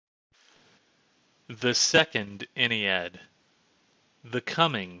The Second Ennead. The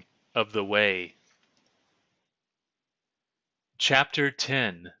Coming of the Way. Chapter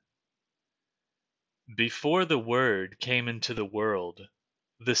 10. Before the Word came into the world,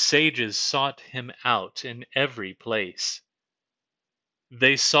 the sages sought him out in every place.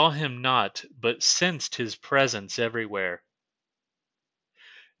 They saw him not, but sensed his presence everywhere.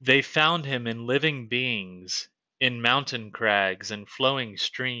 They found him in living beings, in mountain crags and flowing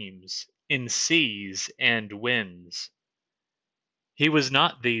streams, in seas and winds. He was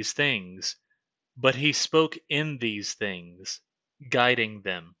not these things, but he spoke in these things, guiding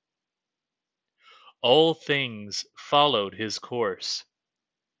them. All things followed his course.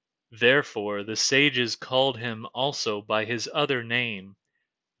 Therefore the sages called him also by his other name,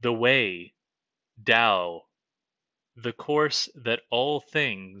 the Way, Tao, the course that all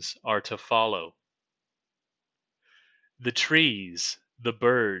things are to follow. The trees, the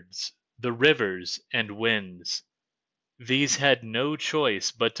birds, the rivers and winds, these had no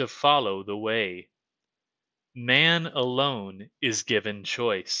choice but to follow the Way. Man alone is given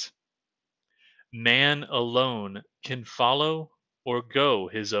choice. Man alone can follow or go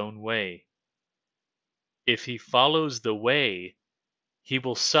his own way. If he follows the Way, he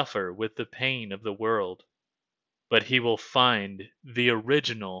will suffer with the pain of the world, but he will find the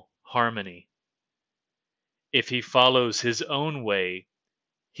original harmony. If he follows his own way,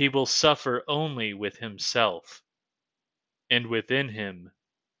 he will suffer only with himself, and within him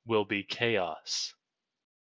will be chaos.